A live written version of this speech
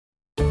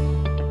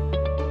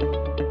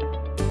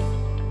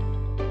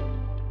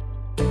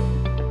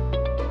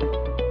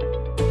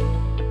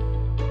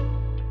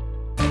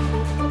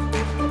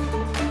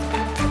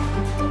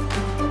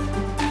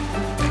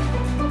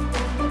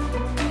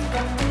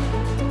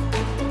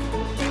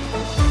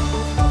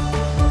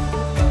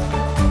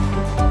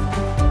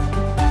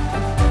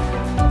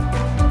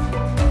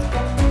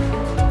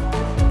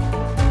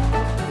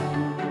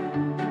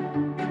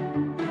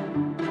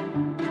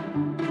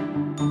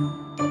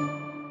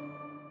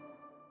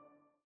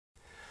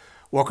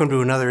Welcome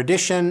to another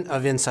edition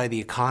of Inside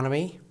the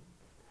Economy.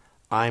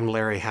 I'm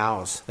Larry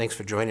Howes. Thanks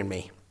for joining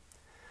me.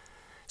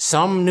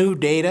 Some new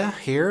data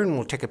here, and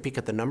we'll take a peek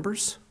at the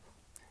numbers.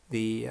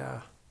 The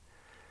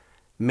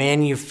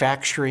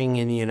manufacturing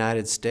in the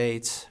United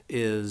States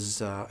is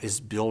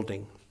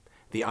building.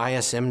 The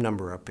ISM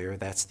number up here,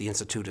 that's the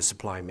Institute of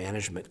Supply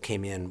Management,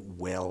 came in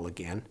well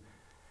again.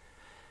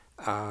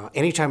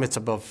 Anytime it's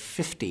above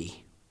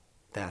 50,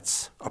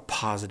 that's a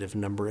positive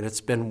number, and it's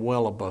been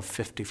well above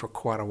 50 for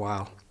quite a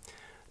while.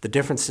 The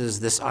difference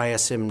is this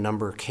ISM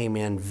number came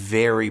in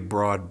very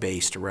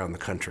broad-based around the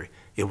country.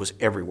 It was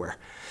everywhere.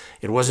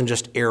 It wasn't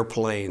just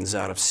airplanes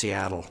out of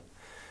Seattle.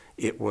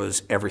 It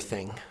was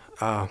everything.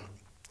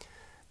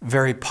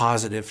 Very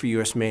positive for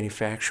U.S.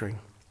 manufacturing.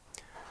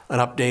 An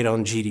update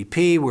on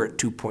GDP, we're at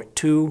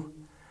 2.2,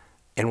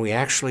 and we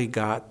actually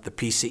got the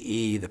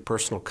PCE, the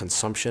personal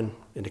consumption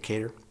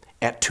indicator,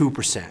 at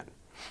 2%.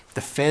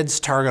 The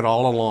Fed's target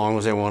all along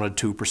was they wanted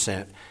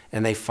 2%,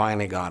 and they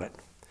finally got it.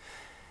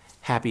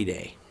 Happy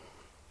day.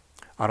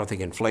 I don't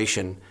think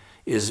inflation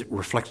is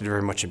reflected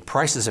very much in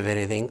prices of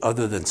anything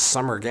other than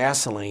summer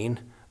gasoline,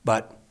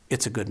 but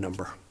it's a good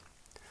number.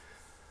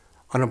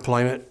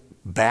 Unemployment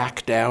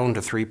back down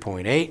to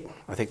 3.8.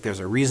 I think there's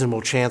a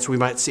reasonable chance we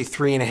might see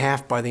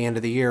 3.5 by the end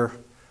of the year.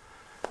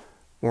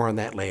 More on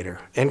that later.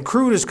 And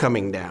crude is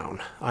coming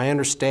down. I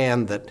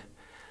understand that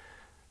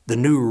the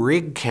new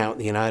rig count in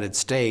the United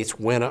States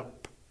went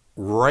up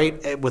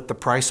right with the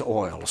price of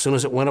oil. As soon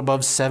as it went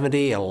above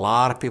 70, a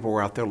lot of people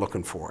were out there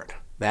looking for it.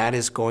 That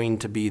is going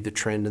to be the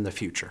trend in the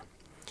future.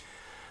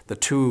 The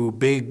two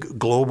big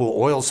global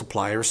oil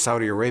suppliers,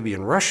 Saudi Arabia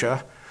and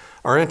Russia,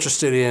 are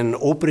interested in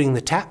opening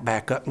the tap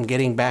back up and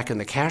getting back in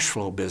the cash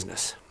flow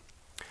business.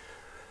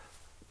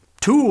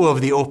 Two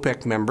of the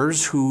OPEC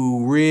members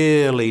who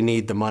really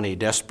need the money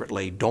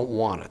desperately don't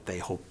want it. They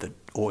hope that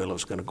oil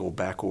is going to go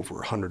back over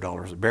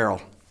 $100 a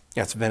barrel.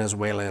 That's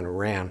Venezuela and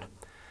Iran.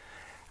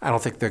 I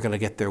don't think they're going to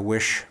get their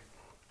wish.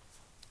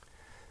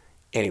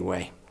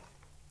 Anyway,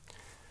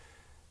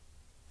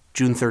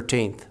 June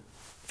 13th,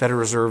 Federal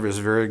Reserve is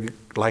very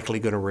likely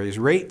going to raise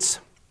rates.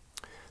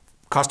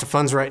 Cost of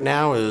funds right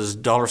now is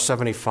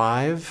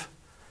 $1.75.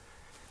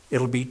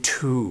 It'll be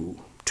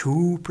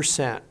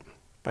 2%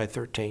 by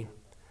 13.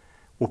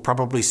 We'll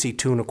probably see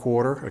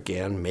 2.25,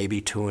 again,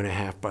 maybe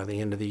 2.5 by the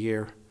end of the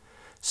year.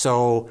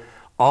 So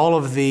all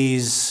of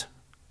these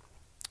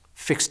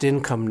fixed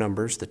income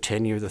numbers, the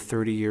 10-year, the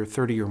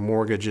 30-year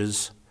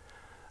mortgages,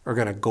 are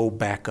going to go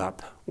back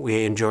up.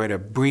 We enjoyed a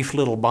brief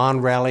little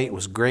bond rally. It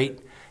was great.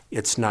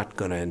 It's not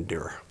going to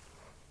endure.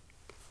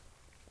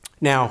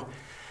 Now,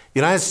 the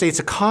United States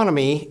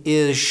economy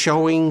is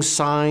showing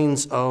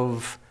signs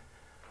of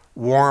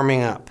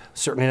warming up.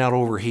 Certainly not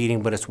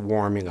overheating, but it's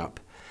warming up.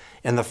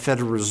 And the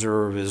Federal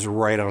Reserve is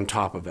right on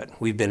top of it.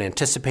 We've been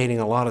anticipating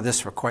a lot of this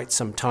for quite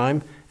some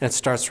time, and it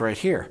starts right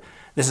here.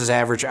 This is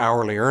average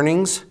hourly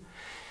earnings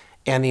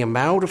and the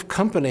amount of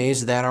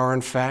companies that are,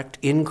 in fact,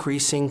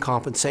 increasing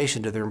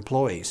compensation to their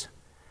employees.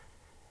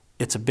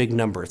 It's a big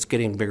number. It's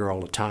getting bigger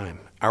all the time.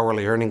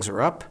 Hourly earnings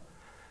are up.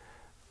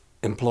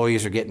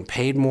 Employees are getting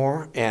paid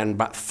more, and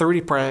about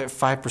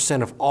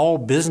 35% of all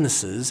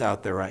businesses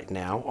out there right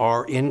now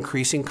are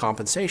increasing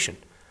compensation.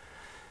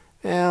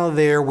 Well,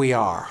 there we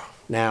are.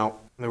 Now,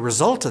 the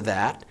result of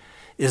that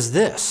is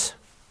this.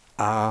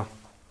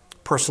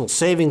 Personal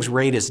savings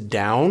rate is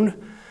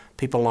down.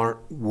 People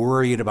aren't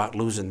worried about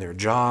losing their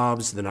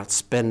jobs. They're not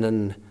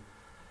spending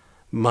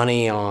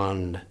money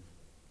on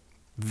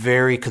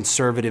very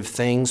conservative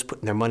things,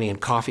 putting their money in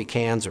coffee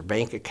cans or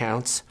bank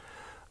accounts.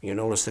 You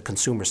notice the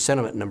consumer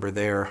sentiment number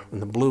there in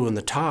the blue in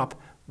the top.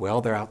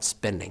 Well, they're out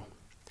spending.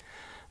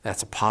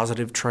 That's a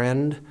positive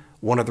trend.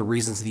 One of the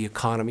reasons the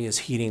economy is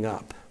heating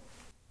up.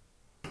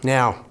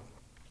 Now,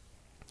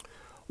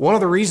 one of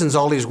the reasons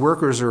all these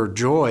workers are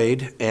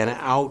joyed and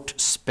out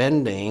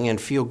spending and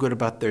feel good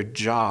about their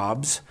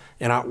jobs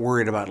and not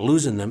worried about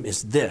losing them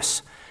is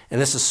this. And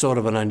this is sort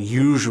of an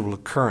unusual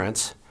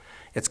occurrence.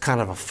 It's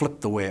kind of a flip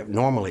the way it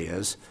normally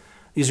is.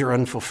 These are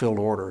unfulfilled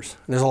orders.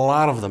 There's a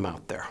lot of them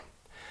out there.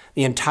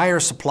 The entire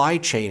supply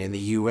chain in the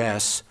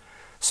U.S.,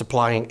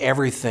 supplying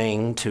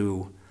everything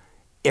to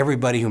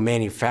everybody who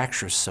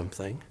manufactures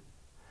something,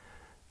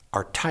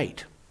 are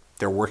tight.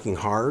 They're working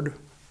hard.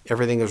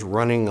 Everything is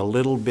running a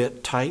little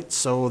bit tight,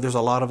 so there's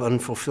a lot of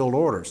unfulfilled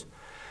orders.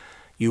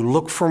 You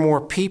look for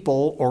more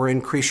people or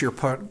increase your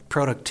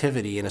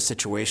productivity in a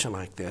situation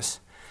like this,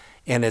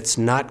 and it's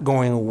not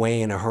going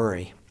away in a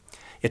hurry.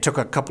 It took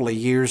a couple of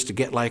years to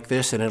get like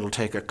this, and it'll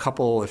take a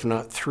couple, if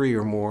not 3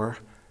 or more,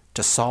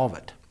 to solve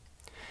it.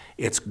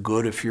 It's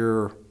good if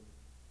you're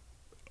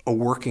a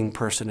working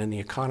person in the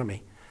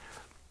economy.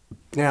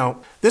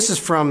 Now, this is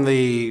from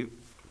the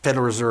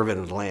Federal Reserve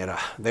in Atlanta.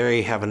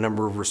 They have a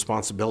number of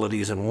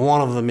responsibilities, and one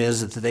of them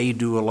is that they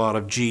do a lot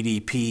of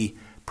GDP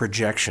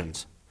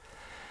projections.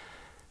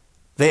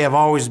 They have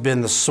always been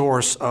the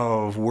source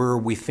of where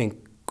we think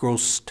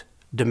gross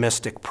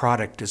domestic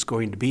product is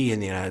going to be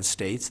in the United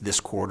States this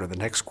quarter, the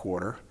next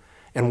quarter,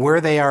 and where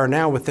they are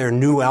now with their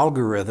new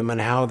algorithm and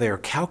how they're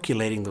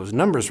calculating those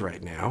numbers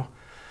right now.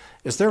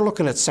 is they're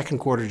looking at second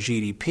quarter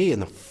GDP in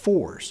the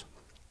fours.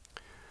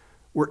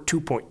 We're at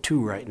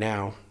 2.2 right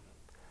now.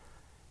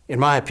 In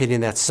my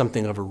opinion, that's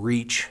something of a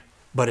reach,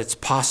 but it's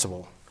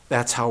possible.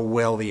 That's how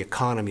well the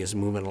economy is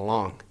moving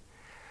along.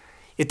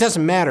 It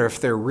doesn't matter if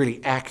they're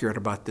really accurate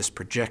about this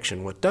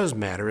projection. What does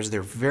matter is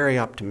they're very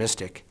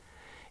optimistic,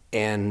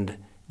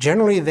 and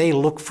generally they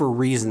look for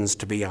reasons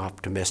to be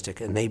optimistic,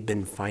 and they've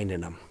been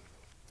finding them.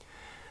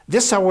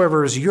 This,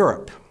 however, is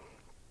Europe.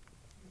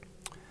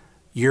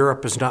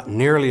 Europe is not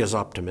nearly as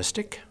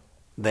optimistic.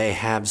 They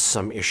have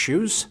some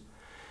issues.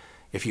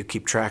 If you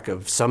keep track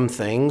of some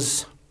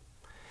things,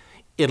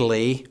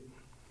 Italy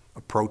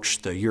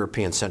approached the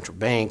European Central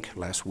Bank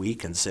last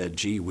week and said,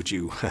 gee, would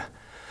you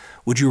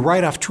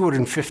write off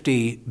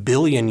 250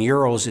 billion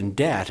euros in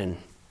debt and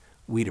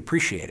we'd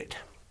appreciate it.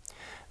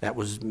 That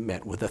was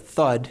met with a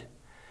thud,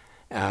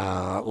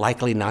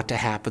 likely not to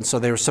happen. So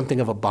there was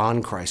something of a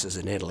bond crisis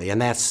in Italy,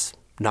 and that's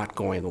not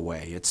going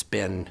away. It's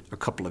been a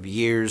couple of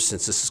years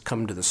since this has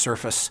come to the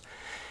surface,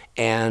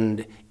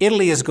 and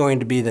Italy is going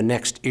to be the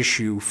next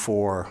issue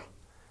for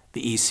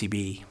the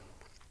ECB.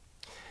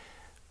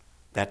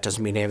 That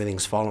doesn't mean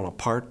everything's fallen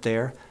apart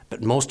there,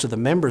 but most of the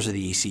members of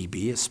the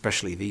ECB,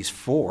 especially these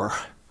four,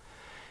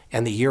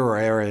 and the euro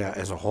area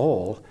as a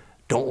whole,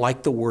 don't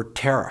like the word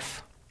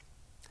tariff.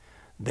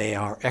 They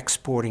are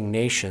exporting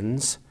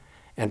nations,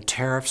 and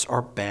tariffs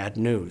are bad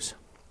news.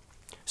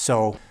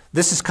 So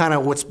this is kind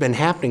of what's been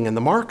happening in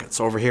the markets.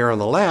 Over here on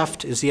the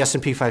left is the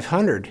S&P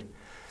 500,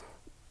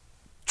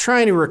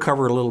 trying to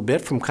recover a little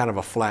bit from kind of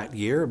a flat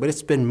year, but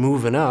it's been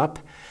moving up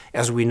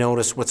as we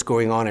notice what's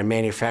going on in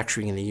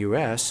manufacturing in the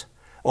U.S.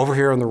 Over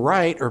here on the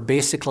right are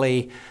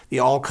basically the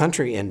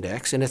all-country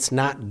index, and it's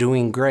not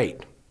doing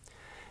great.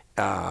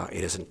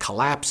 It isn't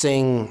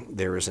collapsing,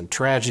 there isn't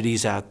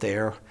tragedies out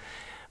there,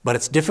 but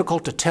it's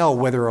difficult to tell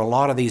whether a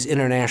lot of these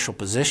international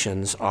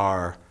positions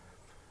are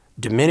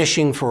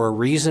diminishing for a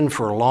reason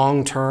for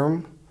long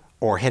term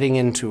or heading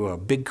into a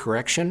big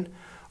correction,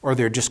 or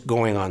they're just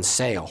going on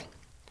sale.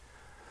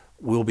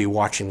 We'll be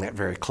watching that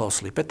very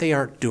closely, but they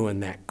aren't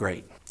doing that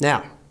great.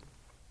 Now,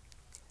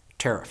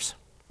 tariffs.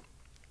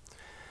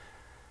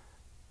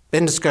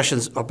 Been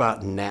discussions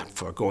about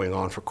NAFTA going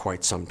on for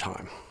quite some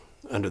time.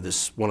 Under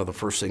this, one of the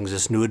first things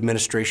this new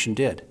administration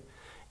did,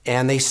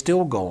 and they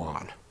still go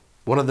on.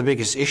 One of the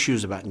biggest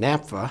issues about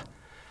NAFTA,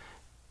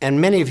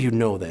 and many of you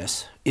know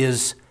this,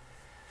 is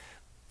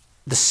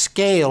the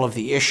scale of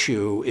the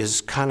issue is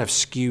kind of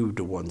skewed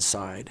to one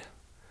side.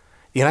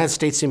 The United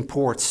States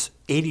imports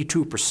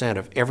 82%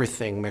 of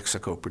everything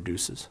Mexico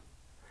produces,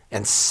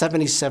 and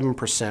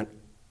 77%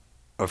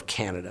 of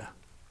Canada.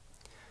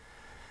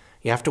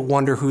 You have to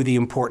wonder who the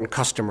important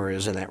customer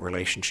is in that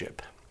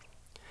relationship.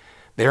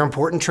 They're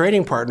important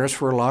trading partners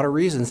for a lot of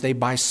reasons. They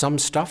buy some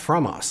stuff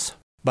from us.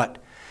 But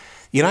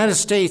the United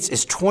States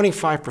is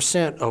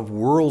 25% of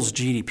world's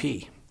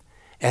GDP,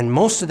 and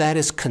most of that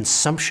is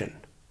consumption.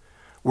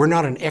 We're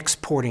not an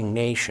exporting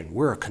nation.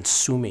 We're a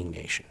consuming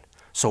nation.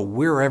 So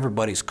we're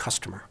everybody's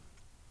customer.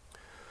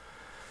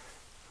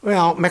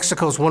 Well,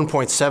 Mexico's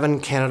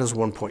 1.7, Canada's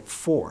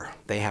 1.4.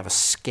 They have a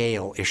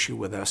scale issue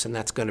with us, and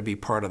that's going to be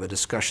part of the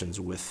discussions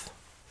with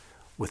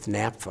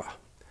NAFTA.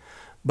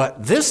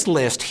 But this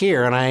list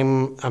here, and I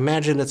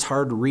imagine it's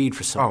hard to read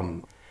for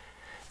some,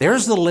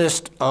 there's the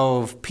list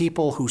of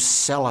people who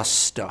sell us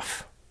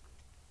stuff.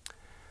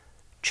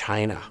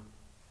 China,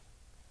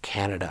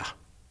 Canada,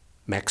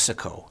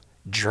 Mexico,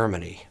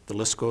 Germany, the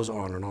list goes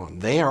on and on.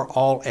 They are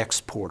all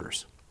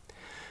exporters.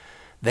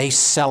 They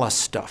sell us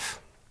stuff.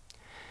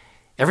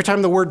 Every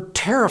time the word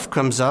tariff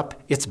comes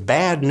up, it's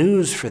bad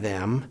news for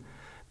them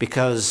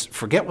because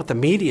forget what the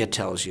media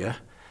tells you.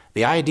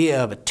 The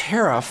idea of a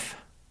tariff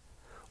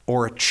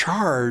or a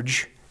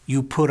charge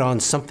you put on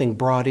something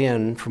brought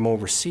in from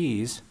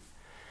overseas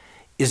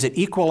is it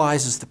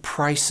equalizes the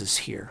prices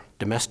here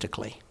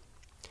domestically.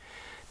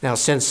 Now,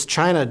 since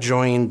China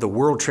joined the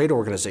World Trade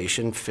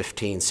Organization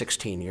 15,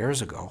 16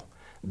 years ago,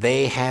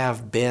 they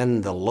have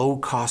been the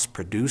low-cost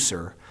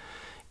producer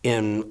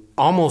in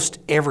almost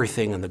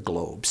everything in the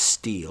globe: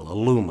 steel,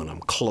 aluminum,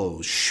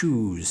 clothes,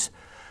 shoes,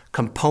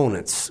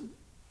 components,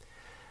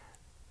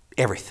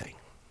 everything.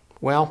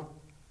 Well,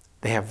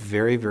 they have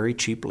very, very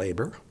cheap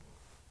labor,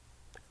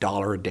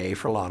 $1 a day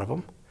for a lot of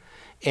them,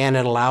 and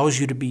it allows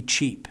you to be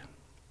cheap.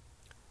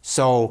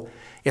 So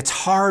it's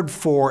hard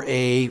for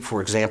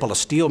example, a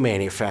steel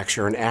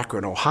manufacturer in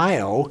Akron,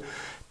 Ohio,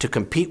 to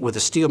compete with a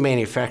steel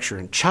manufacturer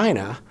in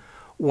China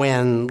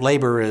when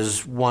labor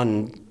is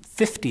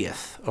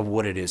 1/50th of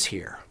what it is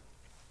here.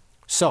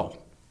 So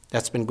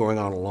that's been going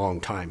on a long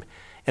time,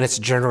 and it's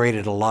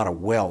generated a lot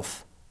of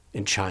wealth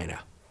in China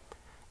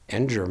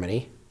and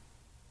Germany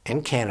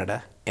and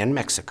Canada and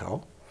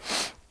Mexico.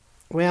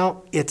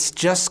 Well, it's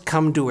just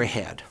come to a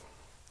head.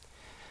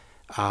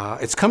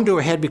 It's come to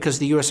a head because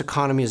the U.S.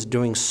 economy is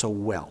doing so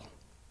well.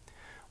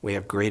 We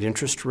have great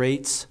interest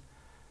rates,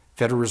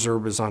 Federal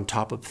Reserve is on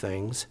top of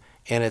things,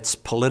 and it's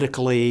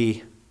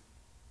politically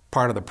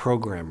part of the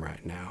program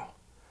right now.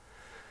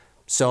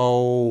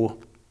 So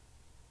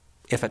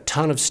if a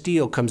ton of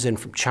steel comes in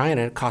from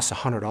China, it costs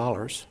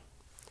 $100.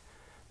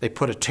 they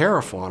put a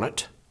tariff on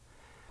it,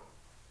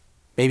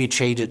 maybe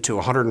change it to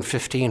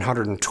 $115,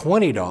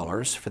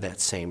 $120 for that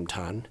same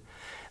ton,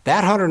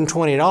 that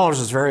 $120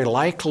 is very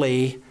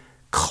likely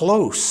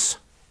close,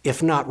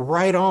 if not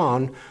right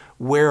on,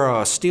 where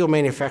a steel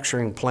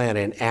manufacturing plant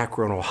in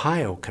Akron,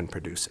 Ohio can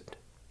produce it.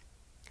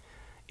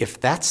 If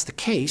that's the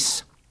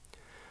case,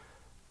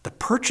 the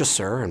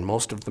purchaser, and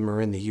most of them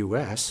are in the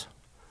U.S.,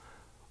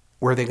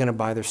 where are they going to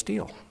buy their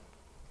steel?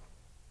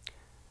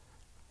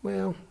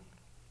 Well,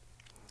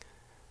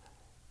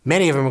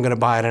 many of them are going to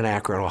buy it in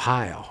Akron,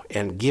 Ohio,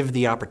 and give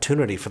the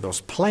opportunity for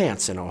those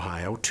plants in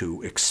Ohio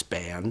to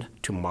expand,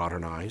 to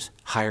modernize,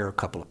 hire a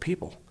couple of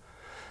people,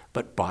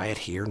 but buy it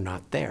here,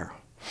 not there.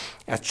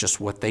 That's just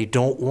what they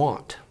don't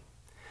want.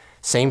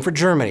 Same for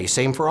Germany,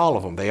 same for all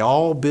of them. They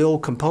all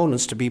build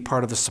components to be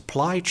part of the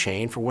supply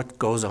chain for what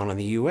goes on in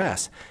the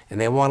U.S., and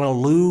they want to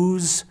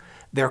lose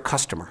their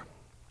customer.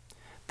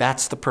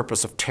 That's the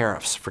purpose of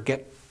tariffs.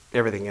 Forget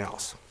everything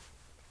else.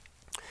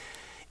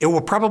 It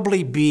will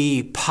probably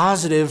be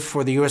positive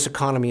for the U.S.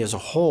 economy as a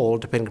whole,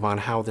 depending upon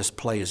how this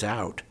plays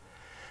out.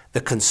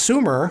 The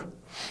consumer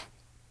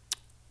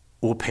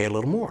will pay a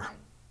little more.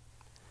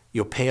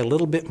 You'll pay a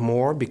little bit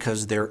more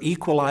because they're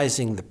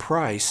equalizing the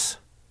price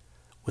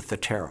with the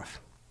tariff.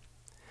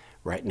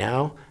 Right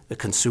now, the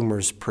consumer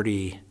is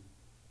pretty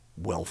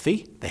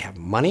wealthy. They have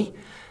money.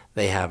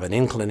 They have an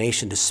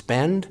inclination to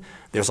spend.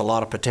 There's a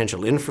lot of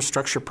potential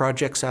infrastructure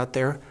projects out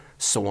there,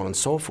 so on and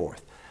so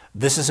forth.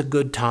 This is a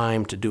good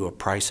time to do a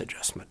price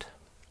adjustment.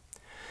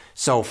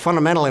 So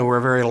fundamentally, we're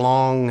very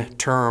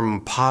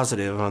long-term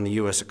positive on the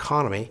U.S.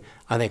 economy.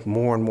 I think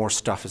more and more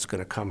stuff is going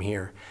to come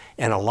here.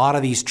 And a lot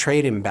of these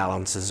trade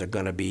imbalances are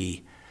going to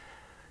be,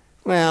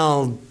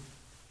 well,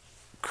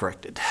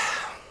 corrected.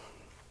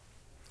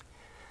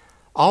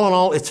 All in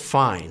all, it's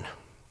fine.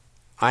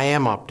 I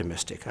am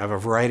optimistic. I have a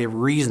variety of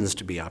reasons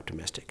to be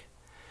optimistic.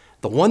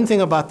 The one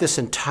thing about this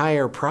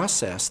entire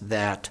process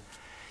that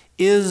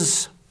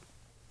is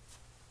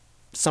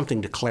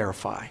something to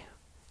clarify.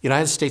 The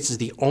United States is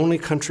the only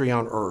country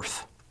on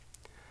earth,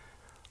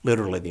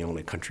 literally the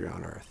only country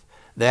on earth,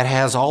 that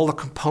has all the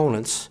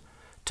components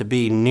to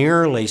be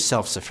nearly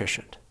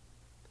self-sufficient.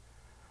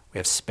 We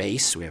have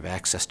space, we have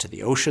access to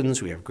the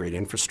oceans, we have great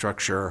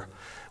infrastructure,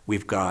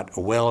 we've got a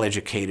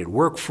well-educated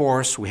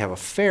workforce, we have a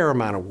fair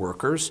amount of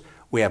workers,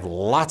 we have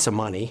lots of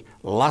money,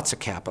 lots of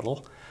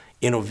capital,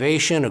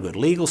 innovation, a good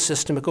legal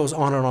system, it goes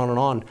on and on and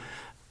on.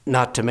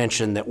 Not to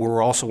mention that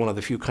we're also one of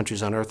the few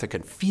countries on earth that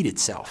can feed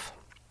itself.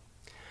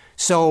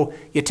 So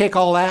you take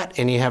all that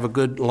and you have a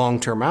good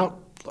long-term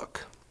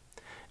outlook.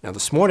 Now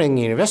this morning,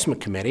 the investment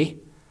committee,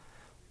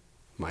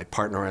 my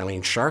partner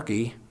Eileen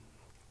Sharkey,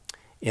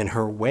 in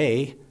her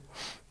way,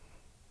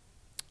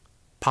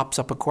 pops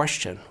up a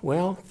question.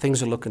 Well,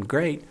 things are looking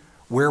great.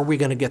 Where are we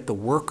going to get the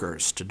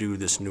workers to do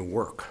this new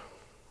work?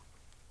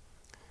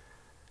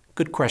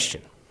 Good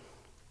question.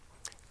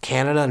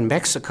 Canada and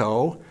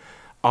Mexico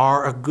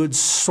are a good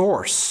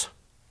source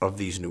of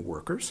these new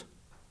workers,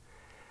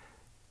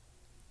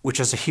 which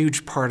is a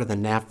huge part of the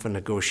NAFTA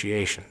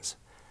negotiations.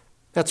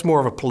 That's more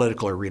of a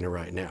political arena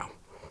right now.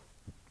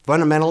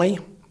 Fundamentally,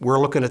 we're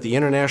looking at the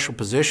international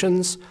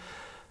positions.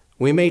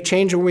 We may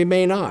change or we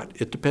may not.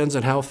 It depends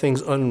on how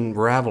things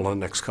unravel in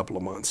the next couple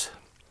of months.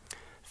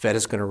 Fed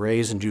is going to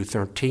raise on June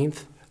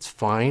 13th. That's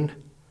fine.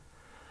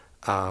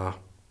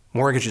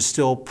 Mortgages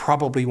still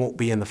probably won't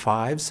be in the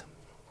fives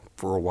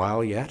for a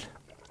while yet.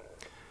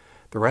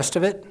 The rest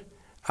of it,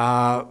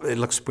 it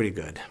looks pretty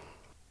good.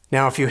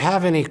 Now, if you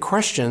have any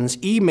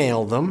questions,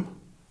 email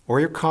them or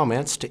your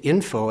comments to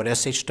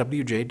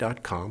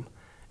info@shwj.com,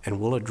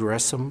 and we'll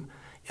address them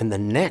in the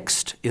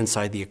next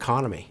Inside the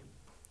Economy.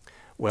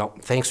 Well,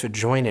 thanks for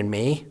joining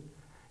me,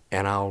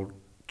 and I'll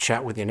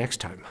chat with you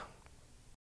next time.